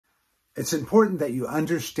It's important that you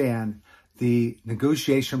understand the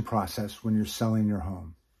negotiation process when you're selling your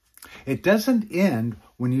home. It doesn't end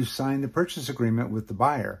when you sign the purchase agreement with the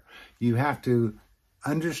buyer. You have to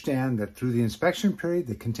understand that through the inspection period,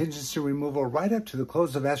 the contingency removal, right up to the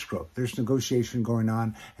close of escrow, there's negotiation going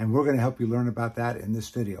on, and we're going to help you learn about that in this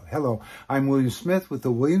video. Hello, I'm William Smith with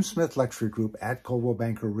the William Smith Luxury Group at Coldwell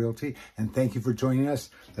Banker Realty, and thank you for joining us.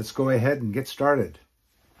 Let's go ahead and get started.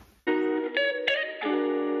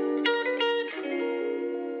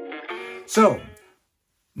 So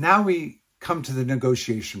now we come to the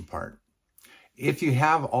negotiation part. If you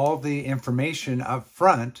have all the information up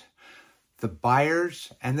front, the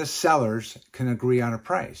buyers and the sellers can agree on a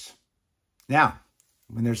price. Now,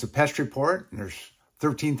 when there's a pest report and there's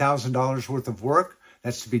 $13,000 worth of work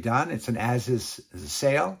that's to be done, it's an as-is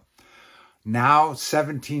sale. Now,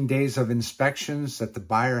 17 days of inspections that the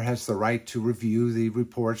buyer has the right to review the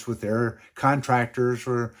reports with their contractors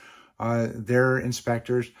or their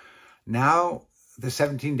inspectors. Now, the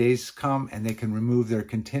 17 days come and they can remove their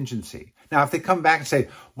contingency. Now, if they come back and say,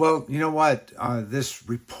 well, you know what, this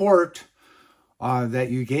report that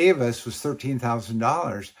you gave us was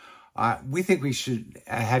 $13,000. We think we should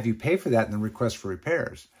have you pay for that in the request for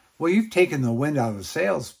repairs. Well, you've taken the wind out of the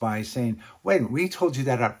sails by saying, wait, we told you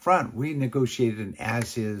that up front. We negotiated an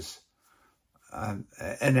as-is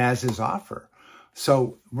offer.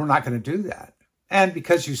 So we're not going to do that. And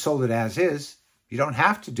because you sold it as is, you don't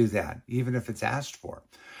have to do that, even if it's asked for.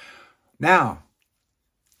 Now,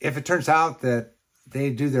 if it turns out that they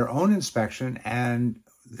do their own inspection and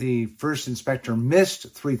the first inspector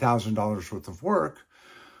missed $3,000 worth of work,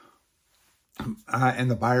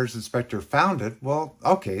 and the buyer's inspector found it, well,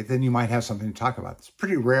 okay, then you might have something to talk about. It's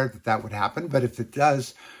pretty rare that that would happen, but if it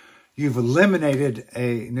does, you've eliminated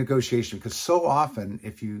a negotiation, because so often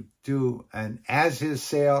if you do an as-is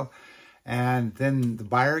sale and then the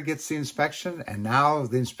buyer gets the inspection and now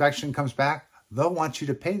the inspection comes back, they'll want you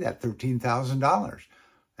to pay that $13,000.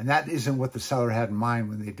 And that isn't what the seller had in mind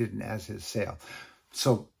when they did an as-is sale.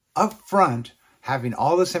 So up front, having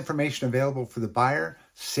all this information available for the buyer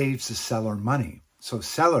saves the seller money. So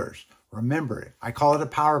sellers, remember it. I call it a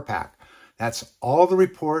power pack. That's all the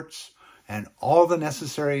reports and all the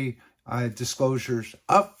necessary disclosures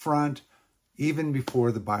up front, even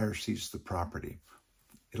before the buyer sees the property.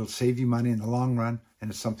 It'll save you money in the long run, and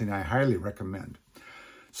it's something I highly recommend.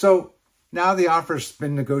 So now the offer's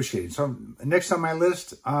been negotiated. So next on my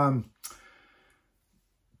list,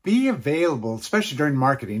 be available, especially during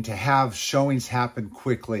marketing, to have showings happen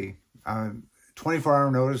quickly.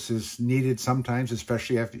 24-hour notice is needed sometimes,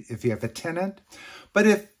 especially if you have a tenant. But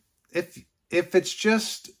if it's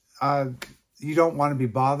just you don't want to be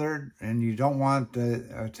bothered and you don't want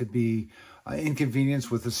to be inconvenienced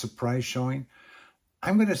with a surprise showing,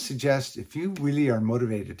 I'm going to suggest, if you really are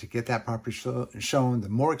motivated to get that property shown, the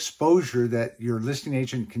more exposure that your listing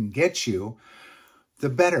agent can get you, the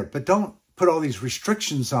better. But don't put all these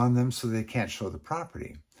restrictions on them so they can't show the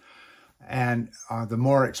property. And the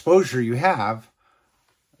more exposure you have,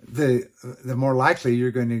 the more likely you're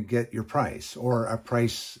going to get your price, or a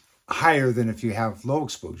price higher than if you have low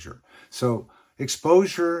exposure. So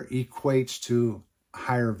exposure equates to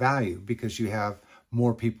higher value because you have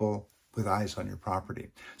more people with eyes on your property.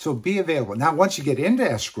 So be available. Now, once you get into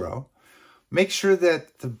escrow, make sure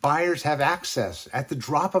that the buyers have access at the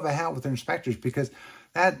drop of a hat with their inspectors, because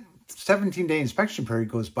that 17-day inspection period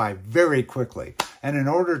goes by very quickly. And in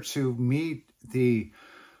order to meet the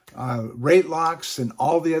rate locks and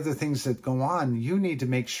all the other things that go on, you need to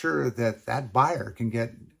make sure that that buyer can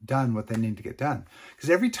get done what they need to get done. Because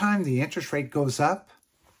every time the interest rate goes up,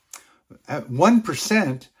 at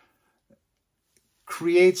 1%,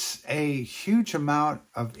 creates a huge amount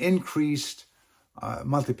of increased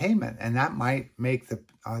monthly payment, and that might make the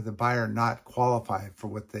buyer not qualify for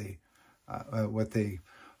what they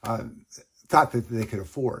thought that they could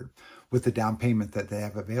afford with the down payment that they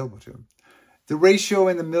have available to them. The ratio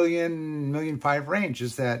in the $1.5 million range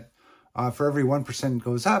is that for every 1%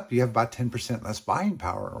 goes up, you have about 10% less buying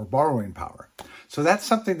power or borrowing power. So that's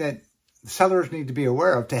something that sellers need to be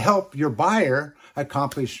aware of to help your buyer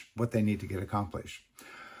accomplish what they need to get accomplished.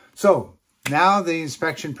 So now the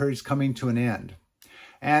inspection period is coming to an end,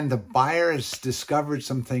 and the buyer has discovered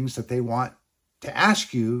some things that they want to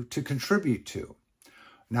ask you to contribute to.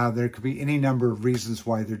 Now, there could be any number of reasons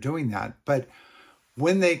why they're doing that, but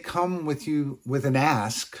when they come with you with an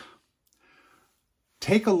ask,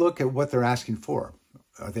 take a look at what they're asking for.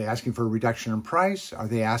 Are they asking for a reduction in price? Are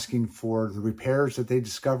they asking for the repairs that they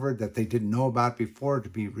discovered that they didn't know about before to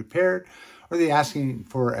be repaired? Are they asking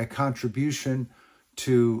for a contribution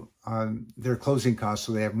to their closing costs,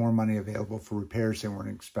 so they have more money available for repairs they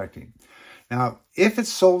weren't expecting. Now, if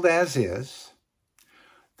it's sold as is,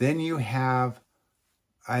 then you have,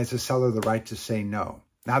 as a seller, the right to say no.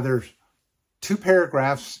 Now, there's 2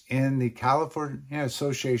 paragraphs in the California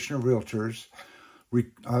Association of Realtors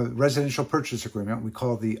Residential Purchase Agreement, we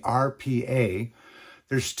call the RPA.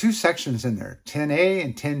 There's 2 sections in there, 10A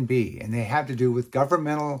and 10B, and they have to do with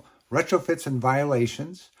governmental retrofits and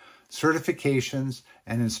violations, certifications,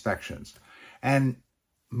 and inspections. And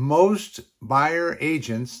most buyer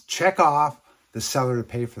agents check off the seller to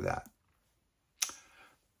pay for that.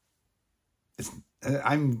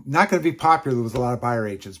 I'm not going to be popular with a lot of buyer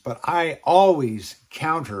agents, but I always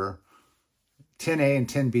counter 10A and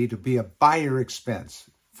 10B to be a buyer expense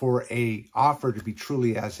for a offer to be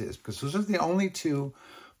truly as is, because those are the only 2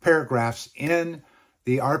 paragraphs in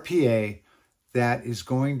the RPA that is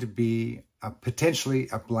going to be potentially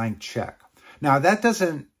a blank check. Now, that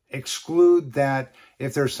doesn't exclude that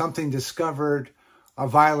if there's something discovered, a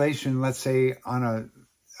violation, let's say on a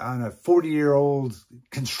 40-year-old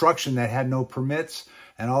construction that had no permits,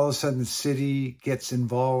 and all of a sudden the city gets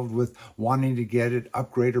involved with wanting to get it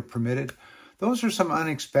upgraded or permitted. Those are some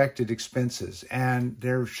unexpected expenses, and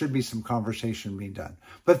there should be some conversation being done.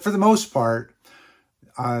 But for the most part,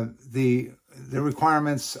 the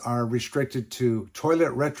requirements are restricted to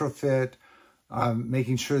toilet retrofit,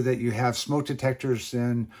 making sure that you have smoke detectors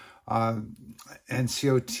and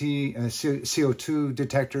CO2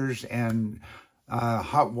 detectors and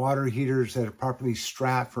hot water heaters that are properly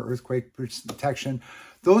strapped for earthquake protection.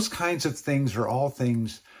 Those kinds of things are all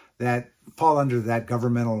things that fall under that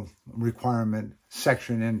governmental requirement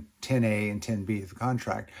section in 10A and 10B of the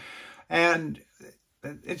contract. And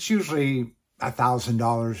it's usually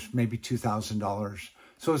 $1,000, maybe $2,000.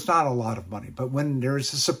 So it's not a lot of money. But when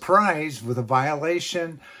there's a surprise with a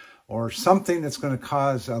violation or something that's going to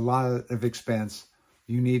cause a lot of expense,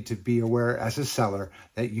 you need to be aware as a seller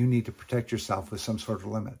that you need to protect yourself with some sort of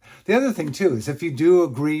limit. The other thing, too, is if you do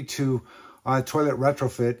agree to a toilet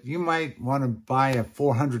retrofit, you might want to buy a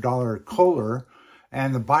 $400 Kohler,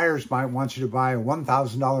 and the buyers might want you to buy a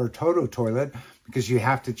 $1,000 Toto toilet because you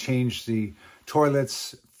have to change the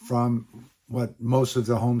toilets from what most of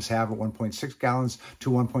the homes have at 1.6 gallons to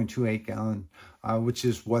 1.28 gallon, which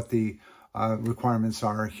is what the requirements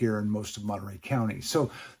are here in most of Monterey County. So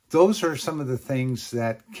those are some of the things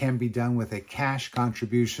that can be done with a cash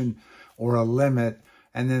contribution or a limit,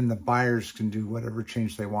 and then the buyers can do whatever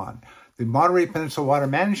change they want. The Monterey Peninsula Water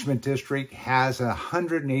Management District has a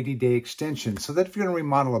 180-day extension, so that if you're going to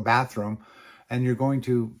remodel a bathroom and you're going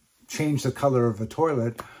to change the color of a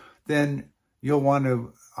toilet, then you'll want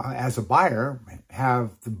to, as a buyer,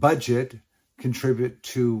 have the budget contribute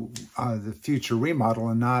to the future remodel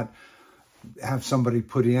and not have somebody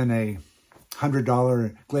put in a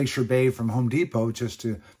 $100 Glacier Bay from Home Depot just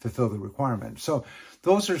to fulfill the requirement. So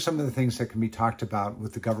those are some of the things that can be talked about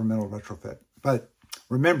with the governmental retrofit. But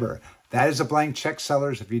remember, that is a blank check,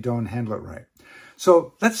 sellers, if you don't handle it right.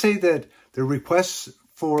 So let's say that the request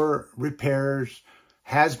for repairs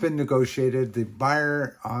has been negotiated. The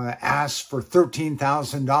buyer asks for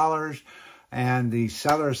 $13,000 and the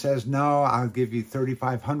seller says, no, I'll give you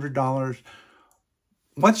 $3,500.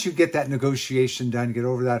 Once you get that negotiation done, get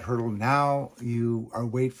over that hurdle, now you are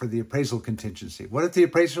wait for the appraisal contingency. What if the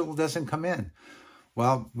appraisal doesn't come in?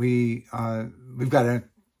 Well, we've got to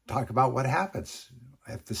talk about what happens.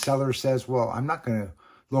 If the seller says, well, I'm not going to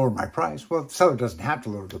lower my price. Well, the seller doesn't have to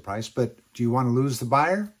lower the price, but do you want to lose the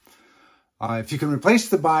buyer? If you can replace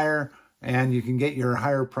the buyer and you can get your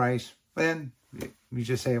higher price, then you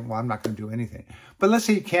just say, well, I'm not going to do anything. But let's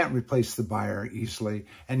say you can't replace the buyer easily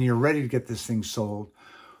and you're ready to get this thing sold.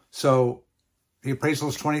 So the appraisal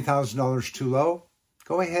is $20,000 too low.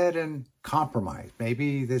 Go ahead and compromise.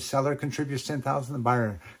 Maybe the seller contributes $10,000, the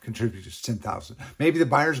buyer contributes $10,000. Maybe the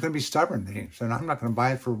buyer's going to be stubborn. They said, I'm not going to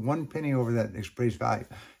buy it for 1 penny over that appraised value.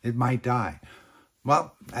 It might die.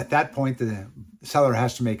 Well, at that point, the seller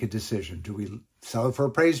has to make a decision. Do we sell it for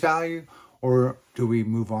appraised value or do we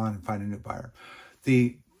move on and find a new buyer?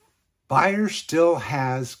 The buyer still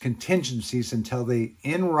has contingencies until they,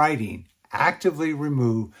 in writing, actively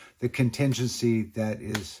remove the contingency that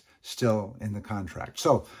is still in the contract.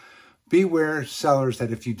 So beware, sellers,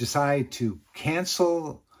 that if you decide to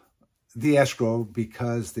cancel the escrow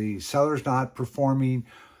because the seller's not performing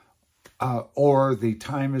or the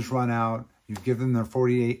time has run out, you've given them their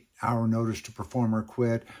 48-hour notice to perform or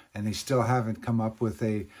quit, and they still haven't come up with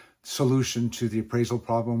a solution to the appraisal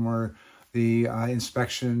problem or the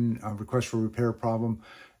inspection request for repair problem,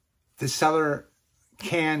 the seller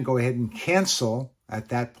can go ahead and cancel at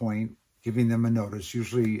that point giving them a notice.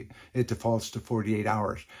 Usually it defaults to 48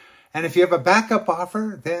 hours. And if you have a backup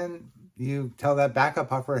offer, then you tell that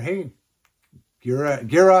backup offer, hey,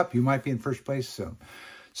 gear up, you might be in first place soon.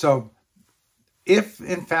 So if,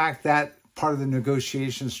 in fact, that part of the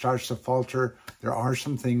negotiation starts to falter, there are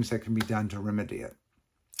some things that can be done to remedy it.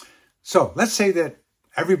 So let's say that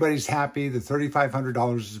everybody's happy, the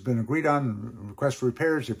 $3,500 has been agreed on, request for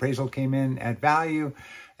repairs, the appraisal came in at value,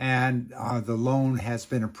 and the loan has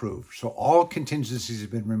been approved. So all contingencies have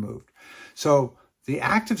been removed. So the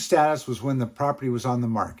active status was when the property was on the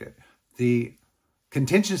market. The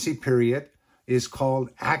contingency period is called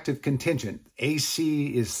active contingent. AC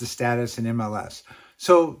is the status in MLS.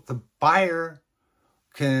 So the buyer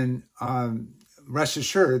can rest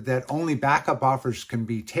assured that only backup offers can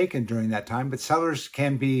be taken during that time, but sellers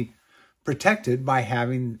can be protected by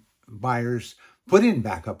having buyers put in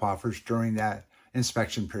backup offers during that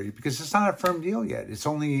inspection period, because it's not a firm deal yet. It's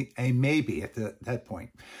only a maybe at that point.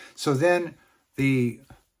 So then the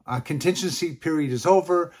contingency period is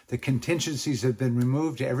over. The contingencies have been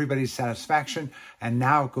removed to everybody's satisfaction, and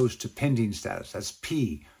now it goes to pending status. That's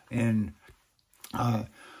P in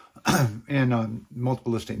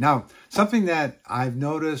multiple listing. Now, something that I've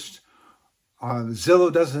noticed,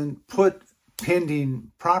 Zillow doesn't put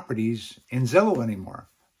pending properties in Zillow anymore.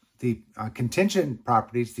 The contingent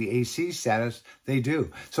properties, the AC status, they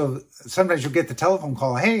do. So sometimes you'll get the telephone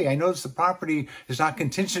call, hey, I noticed the property is not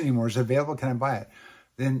contingent anymore. Is it available? Can I buy it?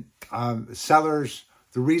 Then sellers,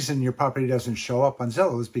 the reason your property doesn't show up on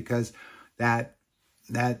Zillow is because that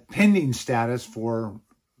pending status for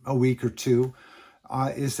a week or two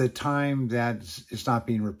is the time that it's not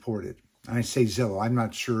being reported. And I say Zillow. I'm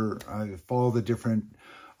not sure if all the different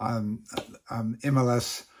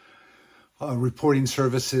MLS reporting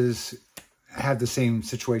services have the same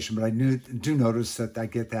situation, but I do notice that I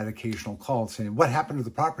get that occasional call saying, what happened to the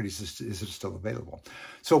properties? Is it still available?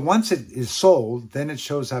 So once it is sold, then it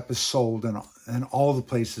shows up as sold in all the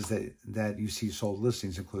places that you see sold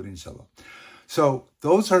listings, including Zillow. So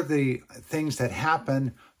those are the things that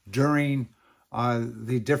happen during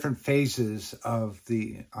the different phases of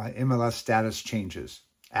the MLS status changes.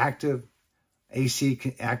 Active,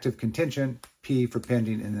 AC, active contingent, P for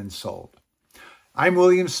pending, and then sold. I'm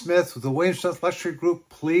William Smith with the William Smith Luxury Group.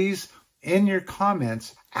 Please, in your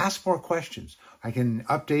comments, ask more questions. I can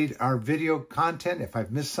update our video content. If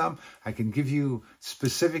I've missed some, I can give you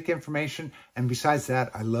specific information. And besides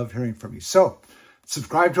that, I love hearing from you. So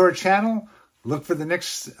subscribe to our channel. Look for the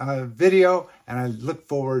next video, and I look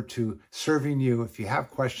forward to serving you. If you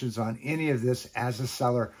have questions on any of this as a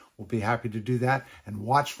seller, we'll be happy to do that. And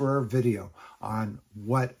watch for our video on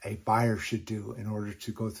what a buyer should do in order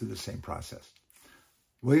to go through the same process.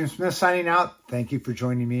 William Smith signing out. Thank you for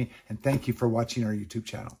joining me, and thank you for watching our YouTube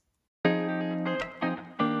channel.